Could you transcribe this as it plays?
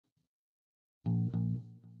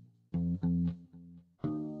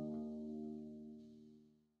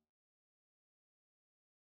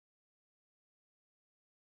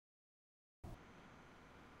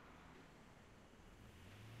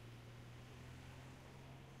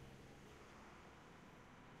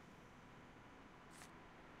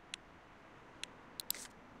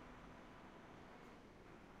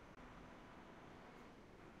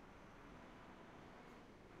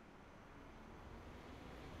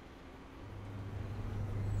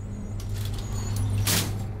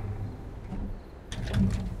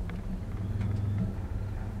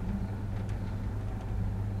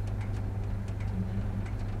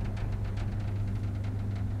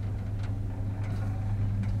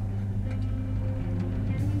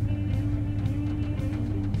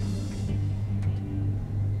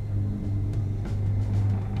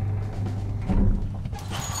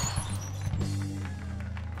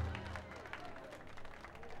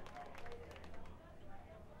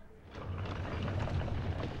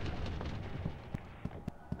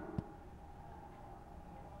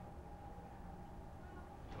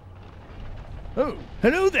Oh,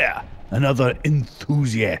 hello there. Another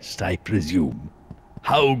enthusiast, I presume.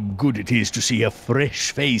 How good it is to see a fresh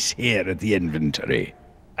face here at the inventory.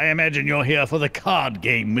 I imagine you're here for the card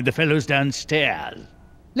game with the fellows downstairs.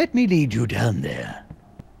 Let me lead you down there.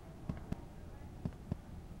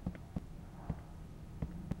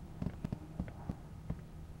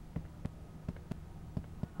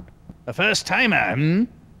 A first-timer, hmm?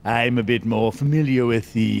 I'm a bit more familiar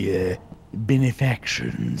with the,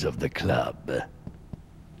 benefactions of the club.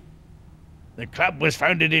 The club was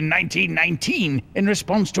founded in 1919 in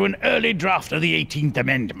response to an early draft of the 18th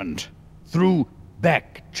Amendment. Through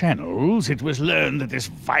back channels, it was learned that this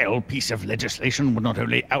vile piece of legislation would not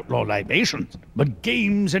only outlaw libations, but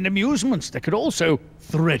games and amusements that could also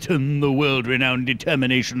threaten the world-renowned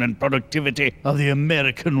determination and productivity of the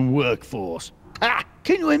American workforce. Ah,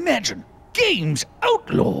 can you imagine? Games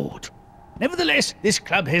outlawed! Nevertheless, this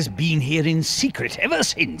club has been here in secret ever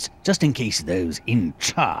since, just in case those in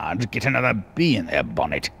charge get another bee in their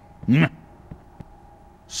bonnet.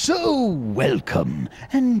 So, welcome,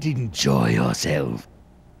 and enjoy yourself.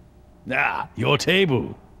 Ah, your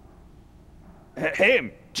table.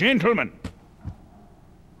 Hey, gentlemen.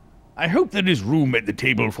 I hope there is room at the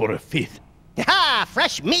table for a fifth. Ha!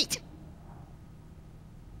 Fresh meat!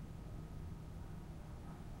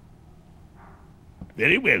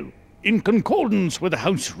 Very well. In concordance with the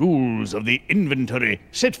house rules of the inventory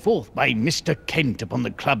set forth by Mr. Kent upon the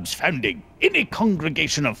club's founding, any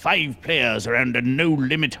congregation of 5 players around a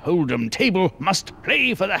no-limit hold'em table must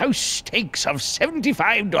play for the house stakes of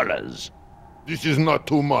 $75. This is not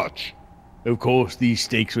too much. Of course, these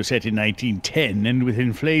stakes were set in 1910, and with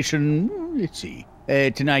inflation, let's see,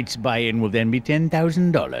 tonight's buy-in will then be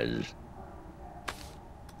 $10,000.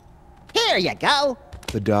 Here you go!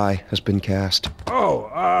 The die has been cast. Oh,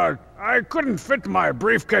 I couldn't fit my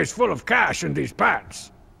briefcase full of cash in these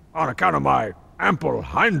pants, on account of my ample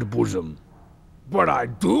hind bosom. But I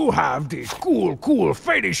do have these cool,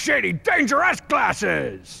 fady, shady, dangerous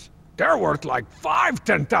glasses! They're worth like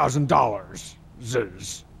 $10,000.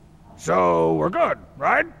 So, we're good,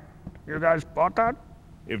 right? You guys bought that?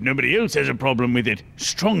 If nobody else has a problem with it,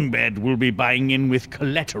 Strongbad will be buying in with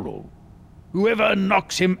collateral. Whoever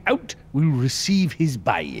knocks him out will receive his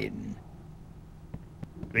buy-in.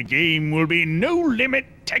 The game will be No Limit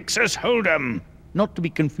Texas Hold'em, not to be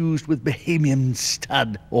confused with Bohemian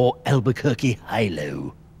Stud or Albuquerque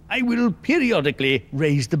High-Low. I will periodically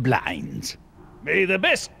raise the blinds. May the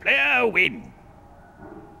best player win.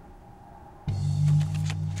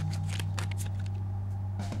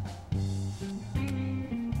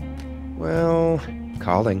 Well,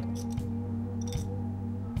 calling.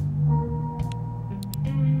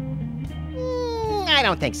 I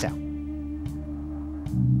don't think so.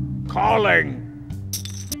 Calling!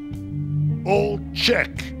 All check.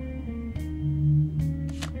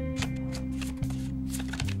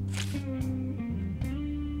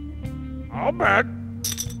 I'll bet.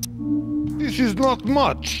 This is not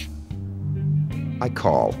much. I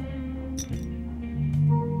call.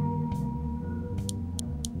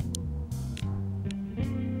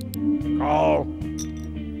 Call.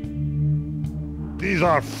 These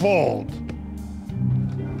are fold.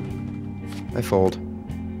 I fold.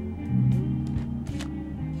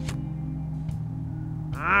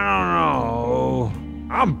 I don't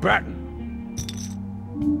know. I'm betting.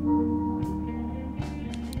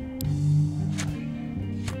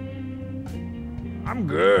 I'm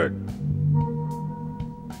good.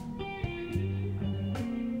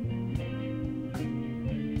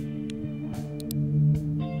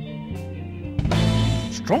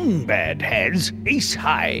 Strongbad has ace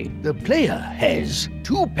high. The player has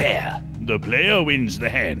 2 pair. The player wins the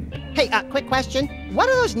hand. Hey, quick question. What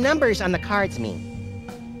do those numbers on the cards mean?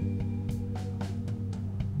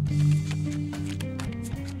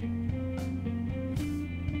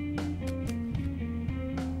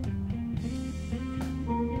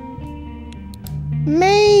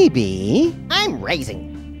 Maybe I'm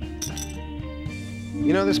raising.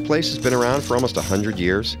 You know, this place has been around for almost 100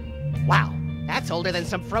 years. Wow, that's older than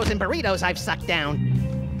some frozen burritos I've sucked down.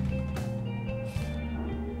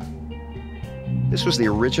 This was the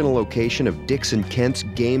original location of Dixon Kent's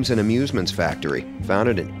Games and Amusements Factory,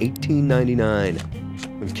 founded in 1899.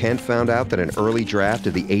 When Kent found out that an early draft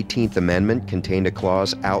of the 18th Amendment contained a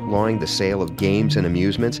clause outlawing the sale of games and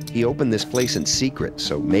amusements, he opened this place in secret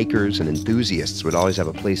so makers and enthusiasts would always have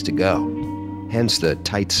a place to go. Hence the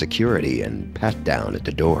tight security and pat-down at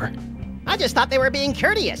the door. I just thought they were being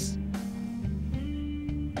courteous.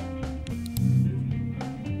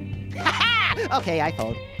 Ha-ha! Okay, I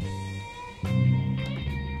fold.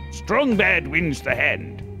 Strongbad wins the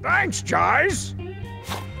hand. Thanks, guys.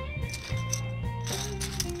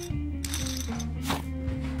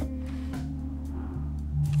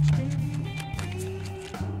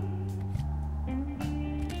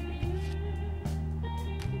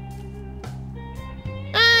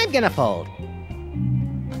 I'm gonna fold.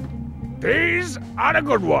 These are the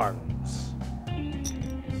good ones.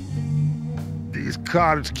 These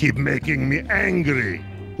cards keep making me angry.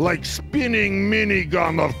 Like spinning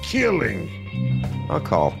minigun of killing. I'll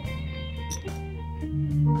call.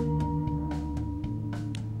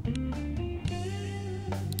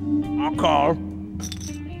 I'll call.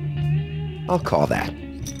 I'll call that.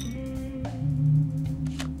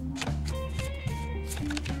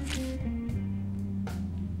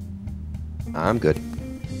 I'm good.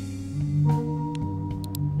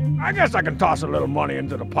 I guess I can toss a little money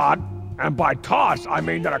into the pot. And by toss, I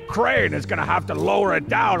mean that a crane is gonna have to lower it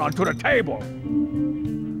down onto the table.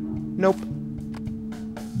 Nope.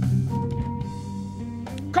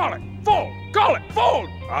 Call it, fold, call it, fold!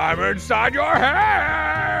 I'm inside your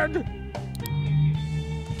head!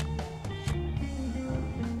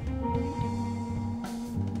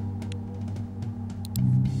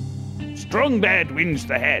 Strong bad wins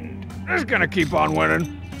the hand. It's gonna keep on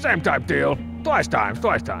winning. Same type deal. Twice times,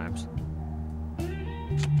 twice times.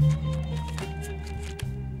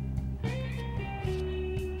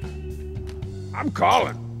 I'm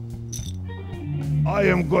calling. I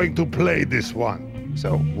am going to play this one.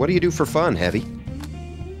 So, what do you do for fun, Heavy?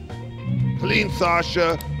 Clean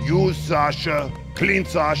Sasha, use Sasha, clean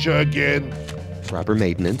Sasha again. Proper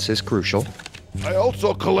maintenance is crucial. I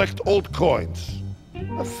also collect old coins.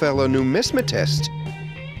 A fellow numismatist.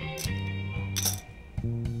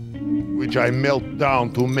 Which I melt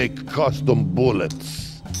down to make custom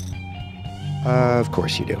bullets. Of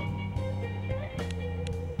course you do.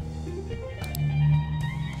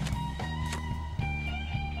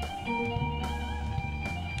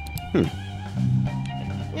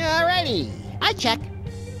 Alrighty, I check.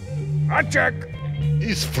 I check.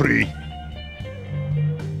 He's free.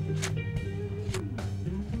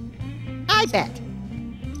 I bet.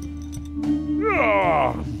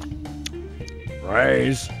 Oh.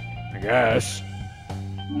 Raise, I guess.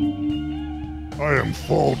 I am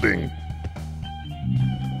folding.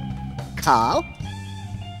 Call.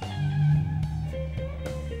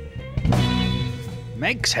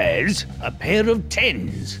 Max has a pair of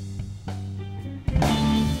tens.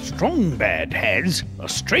 Strong bad has a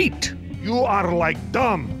straight. You are like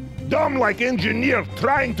dumb. Dumb like engineer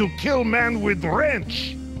trying to kill man with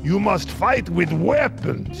wrench. You must fight with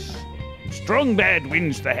weapons. Strong bad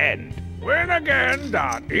wins the hand.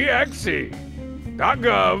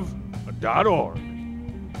 winagain.exe.gov.org.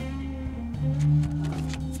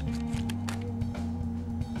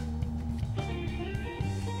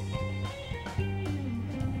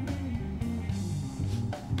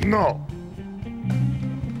 No.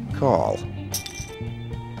 Call.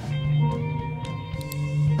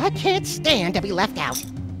 I can't stand to be left out.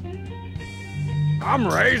 I'm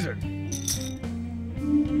raising.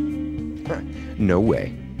 No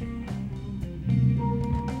way.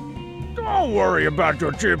 Don't worry about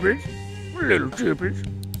your chippies, little chippies.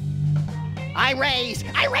 I raise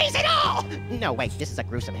it all! No, wait, this is a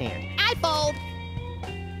gruesome hand. I fold.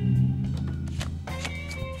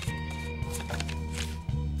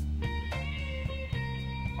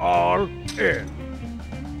 All in.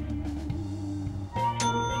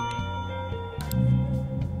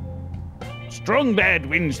 Strong bad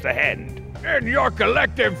wins the hand. In your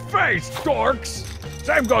collective face, dorks!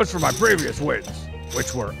 Same goes for my previous wins,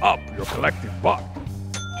 which were up your collective butt.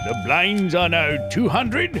 The blinds are now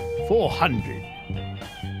 200, 400.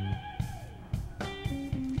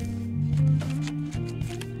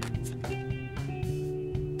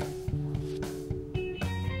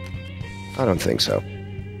 I don't think so.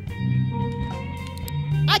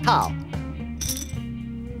 I call.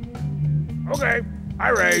 Okay, I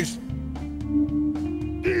raise.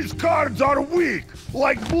 These cards are weak,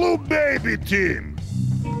 like Blue Baby Team.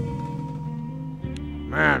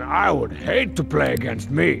 Man, I would hate to play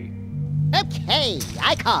against me. Okay,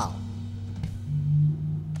 I call.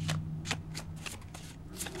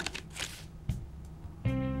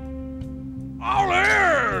 All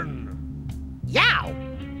in! Yow!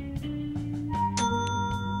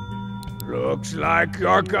 Looks like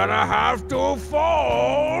you're gonna have to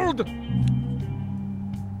fold.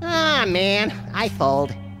 Ah, man, I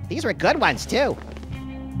fold. These were good ones, too.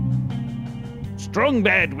 Strong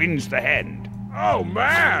bad wins the hand. Oh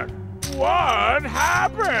man, what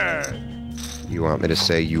happened? You want me to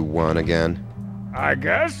say you won again? I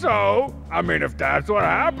guess so. I mean, if that's what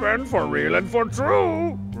happened, for real and for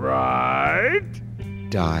true, right?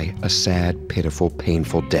 Die a sad, pitiful,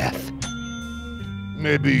 painful death.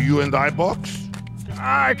 Maybe you and I box?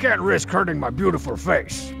 I can't risk hurting my beautiful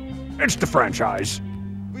face. It's the franchise.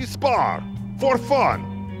 We spar, for fun.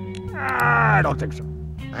 I don't think so.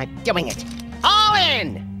 I'm doing it. All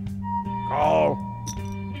in! Call.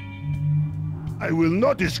 I will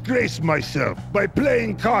not disgrace myself by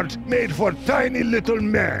playing cards made for tiny little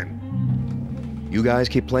men. You guys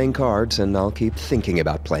keep playing cards, and I'll keep thinking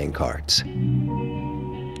about playing cards.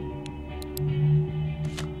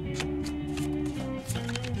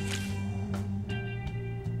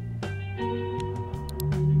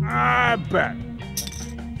 I bet.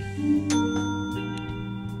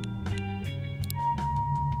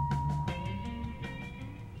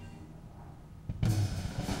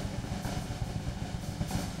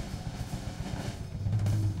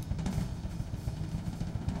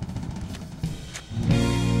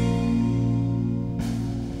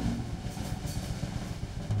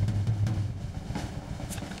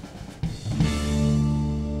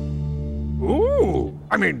 Ooh,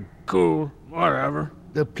 I mean, cool, whatever.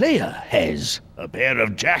 The player has a pair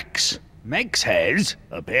of jacks. Max has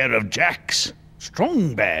a pair of jacks.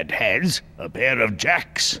 Strongbad has a pair of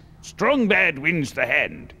jacks. Strongbad wins the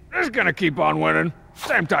hand. Just gonna keep on winning.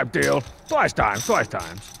 Same type deal. Twice times.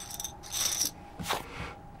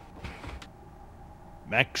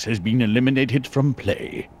 Max has been eliminated from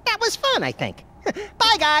play. That was fun, I think.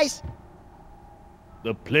 Bye, guys.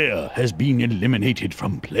 The player has been eliminated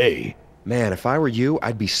from play. Man, if I were you,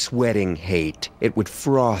 I'd be sweating hate. It would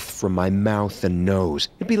froth from my mouth and nose.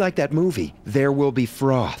 It'd be like that movie, There Will Be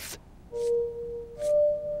Froth.